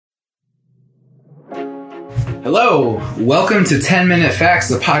Hello, welcome to 10 Minute Facts,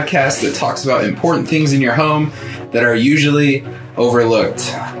 the podcast that talks about important things in your home that are usually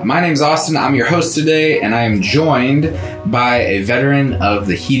overlooked. My name's Austin, I'm your host today, and I am joined by a veteran of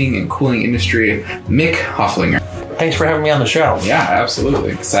the heating and cooling industry, Mick Hofflinger. Thanks for having me on the show. Yeah,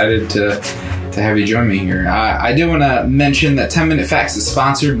 absolutely. Excited to have you join me here. I do want to mention that 10 Minute Facts is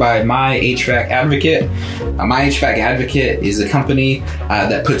sponsored by My HVAC Advocate. My HVAC Advocate is a company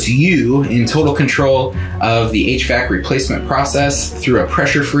that puts you in total control of the HVAC replacement process through a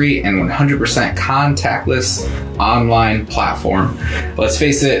pressure-free and 100% contactless online platform. Let's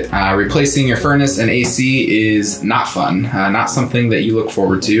face it, replacing your furnace and AC is not fun, not something that you look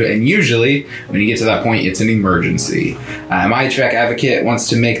forward to, and usually when you get to that point, it's an emergency. My HVAC Advocate wants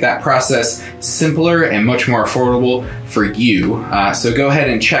to make that process simpler and much more affordable for you. So go ahead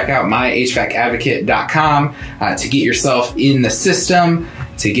and check out myhvacadvocate.com to get yourself in the system,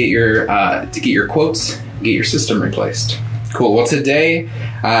 to get your quotes, get your system replaced. Cool. Well, today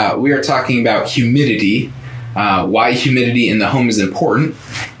we are talking about humidity, why humidity in the home is important,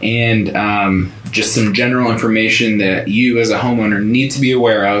 and just some general information that you as a homeowner need to be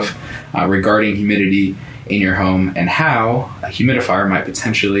aware of regarding humidity in your home and how a humidifier might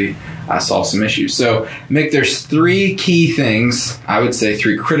potentially solve some issues. So, Mick, there's three key things, I would say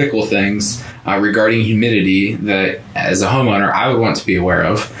three critical things regarding humidity that as a homeowner I would want to be aware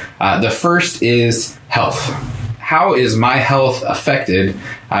of. The first is health. How is my health affected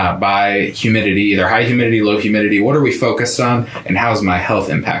by humidity, either high humidity, low humidity? What are we focused on, and how is my health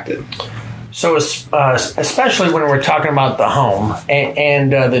impacted? So especially when we're talking about the home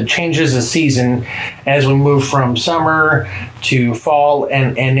and the changes of season as we move from summer to fall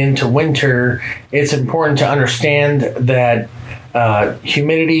and into winter, it's important to understand that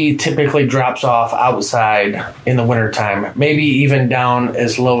humidity typically drops off outside in the wintertime, maybe even down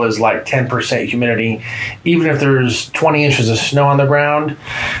as low as like 10% humidity. Even if there's 20 inches of snow on the ground,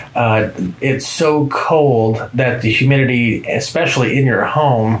 it's so cold that the humidity, especially in your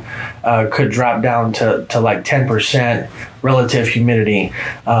home, could drop down to like 10% relative humidity.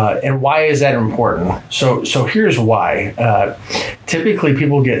 And why is that important? So here's why. Typically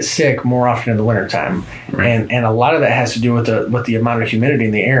people get sick more often in the wintertime. Right. And a lot of that has to do with the amount of humidity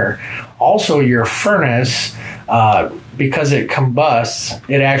in the air. Also, your furnace, because it combusts,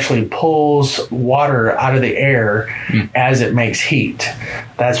 it actually pulls water out of the air as it makes heat.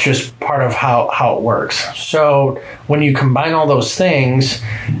 That's just part of how it works. So when you combine all those things,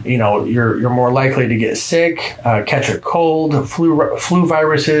 you're more likely to get sick, catch a cold, flu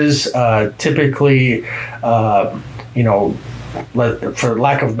viruses, typically, for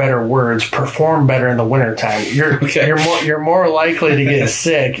lack of better words, perform better in the wintertime. You're more likely to get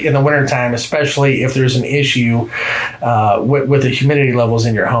sick in the wintertime, especially if there's an issue with the humidity levels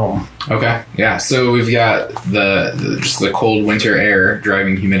in your home. Okay, yeah. So we've got just the cold winter air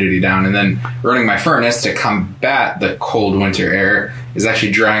driving humidity down, and then running my furnace to combat the cold winter air is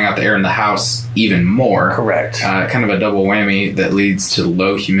actually drying out the air in the house even more. Correct. Kind of a double whammy that leads to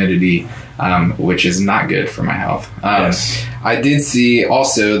low humidity, which is not good for my health. Yes. I did see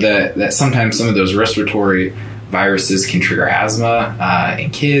also that sometimes some of those respiratory viruses can trigger asthma,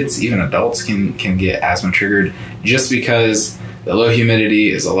 and kids, even adults can get asthma triggered just because the low humidity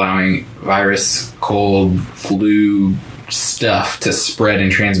is allowing virus, cold, flu stuff to spread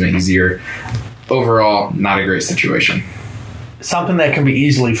and transmit easier. Overall, not a great situation. Something that can be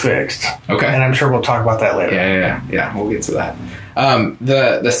easily fixed. Okay. And I'm sure we'll talk about that later. Yeah. We'll get to that.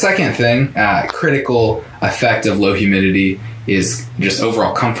 The second thing, critical effect of low humidity is just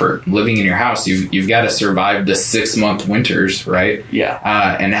overall comfort. Living in your house, you've got to survive the 6-month winters, right? Yeah.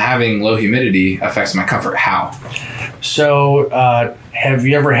 And having low humidity affects my comfort. How? So, have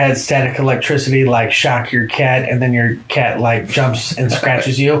you ever had static electricity like shock your cat and then your cat like jumps and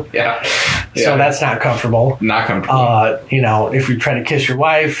scratches you? Yeah. So that's not comfortable. Not comfortable. If you try to kiss your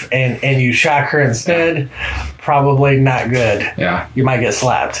wife and you shock her instead, probably not good. Yeah. You might get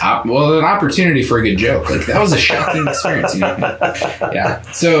slapped. Well, an opportunity for a good joke. Like, that was a shocking experience. Yeah.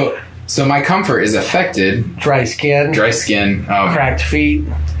 So my comfort is affected. Dry skin. Cracked feet.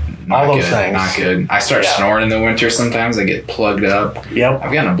 All those things. Not good. I start snoring in the winter sometimes. I get plugged up. Yep.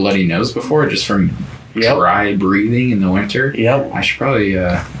 I've gotten a bloody nose before just from dry breathing in the winter. Yep. I should probably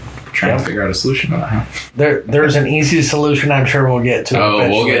try and figure out a solution to that. There's an easy solution. I'm sure we'll get to it.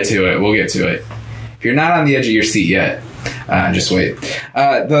 We'll get to it. If you're not on the edge of your seat yet, just wait.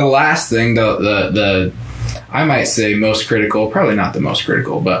 The last thing, the I might say most critical, probably not the most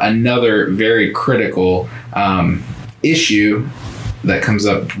critical, but another very critical issue that comes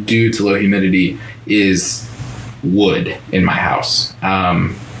up due to low humidity is wood in my house.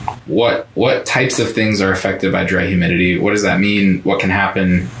 what types of things are affected by dry humidity? What does that mean? What can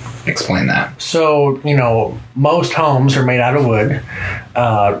happen? Explain that. So, most homes are made out of wood.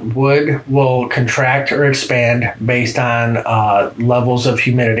 Wood will contract or expand based on levels of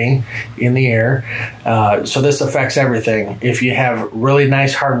humidity in the air. So this affects everything. If you have really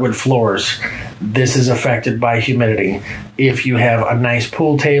nice hardwood floors, this is affected by humidity. If you have a nice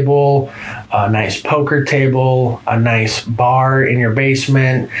pool table, a nice poker table, a nice bar in your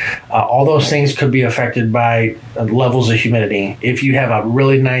basement, all those things could be affected by levels of humidity. If you have a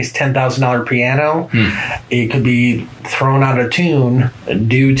really nice $10,000 piano, it could be thrown out of tune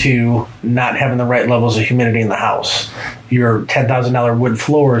due to not having the right levels of humidity in the house. Your $10,000 wood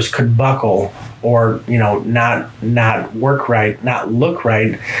floors could buckle or not work right, not look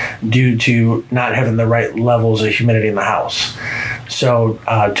right due to not having the right levels of humidity in the house. So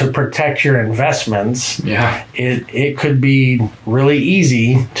to protect your investments, it could be really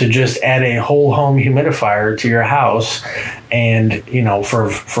easy to just add a whole home humidifier to your house, and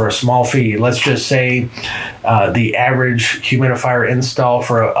for a small fee. Let's just say the average humidifier install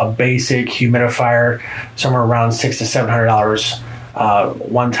for a basic humidifier somewhere around $600 to $700.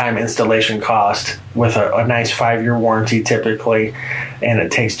 One-time installation cost with a nice 5-year warranty typically, and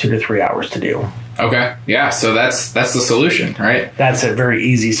it takes 2 to 3 hours to do. Okay. Yeah. So that's the solution, right? That's a very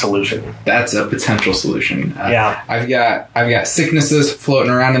easy solution. That's a potential solution. Yeah. I've got sicknesses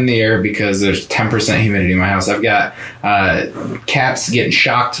floating around in the air because there's 10% humidity in my house. I've got cats getting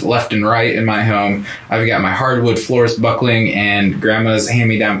shocked left and right in my home. I've got my hardwood floors buckling, and grandma's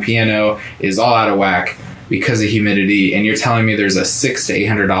hand-me-down piano is all out of whack because of humidity. And you're telling me there's a $600 to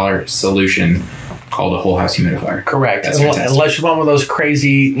 $800 solution called a whole house humidifier. Correct. Unless you want one of those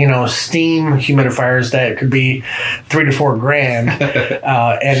crazy, steam humidifiers that could be $3,000 to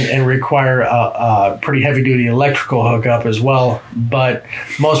 $4,000 and require a pretty heavy duty electrical hookup as well. But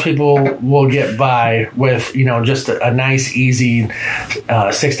most people will get by with, just a nice, easy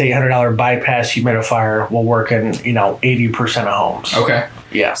 $600 to $800 bypass humidifier will work in, 80% of homes. Okay.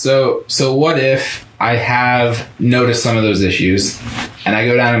 Yeah. So what if I have noticed some of those issues and I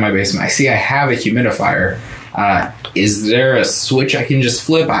go down in my basement, I see I have a humidifier. Is there a switch I can just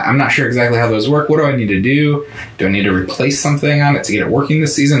flip? I'm not sure exactly how those work. What do I need to do? Do I need to replace something on it to get it working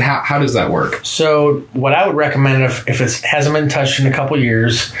this season? How does that work? So what I would recommend if it hasn't been touched in a couple of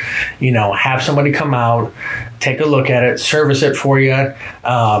years, have somebody come out, take a look at it, service it for you.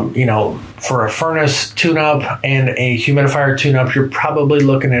 For a furnace tune-up and a humidifier tune-up, you're probably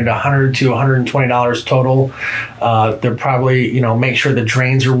looking at $100 to $120 total. They're probably, make sure the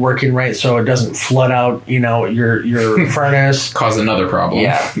drains are working right so it doesn't flood out, your furnace. Cause another problem.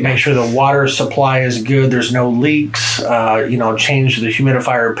 Yeah. Make sure the water supply is good. There's no leaks. Change the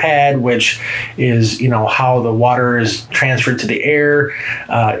humidifier pad, which is, how the water is transferred to the air.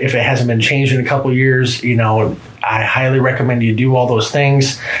 If it hasn't been changed in a couple of years, I highly recommend you do all those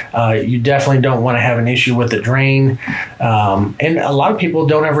things. You definitely don't want to have an issue with the drain. And a lot of people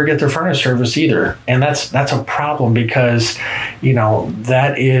don't ever get their furnace service either. And that's a problem because,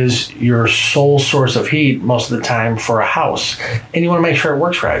 that is your sole source of heat most of the time for a house. And you want to make sure it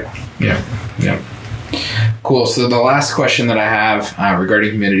works right. Yeah. Yeah. Cool. So the last question that I have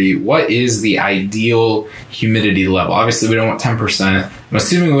regarding humidity, what is the ideal humidity level? Obviously, we don't want 10%. I'm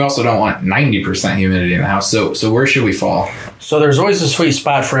assuming we also don't want 90% humidity in the house. So where should we fall? So there's always a sweet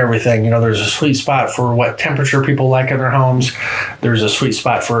spot for everything. There's a sweet spot for what temperature people like in their homes. There's a sweet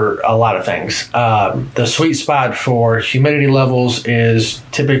spot for a lot of things. The sweet spot for humidity levels is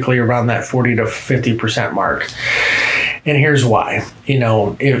typically around that 40 to 50% mark. And here's why.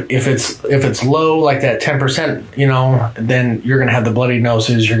 If it's low, like that 10%, then you're going to have the bloody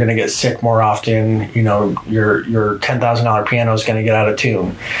noses. You're going to get sick more often. Your $10,000 piano is going to get out of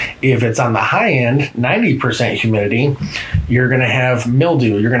tune. If it's on the high end, 90% humidity, you're going to have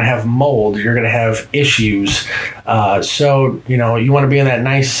mildew. You're going to have mold. You're going to have issues. So you want to be in that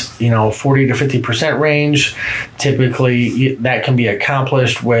nice, 40 to 50% range. Typically, that can be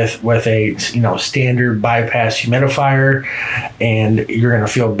accomplished with a, standard bypass humidifier, and you're going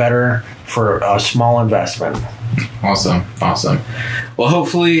to feel better for a small investment. Awesome. Well,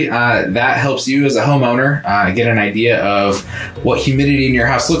 hopefully that helps you as a homeowner get an idea of what humidity in your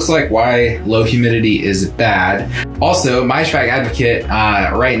house looks like, why low humidity is bad. Also, My HVAC Advocate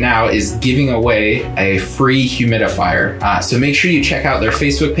right now is giving away a free humidifier. So make sure you check out their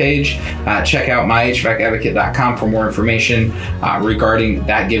Facebook page. Check out myhvacadvocate.com for more information regarding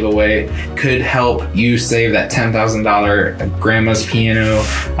that giveaway. Could help you save that $10,000 grandma's piano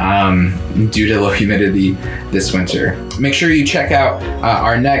due to low humidity this winter. make sure you check out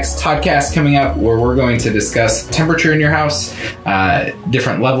our next podcast coming up, where we're going to discuss temperature in your house,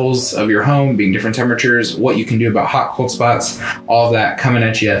 different levels of your home being different temperatures, what you can do about hot, cold spots, all of that coming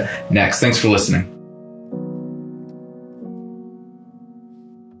at you next. Thanks for listening.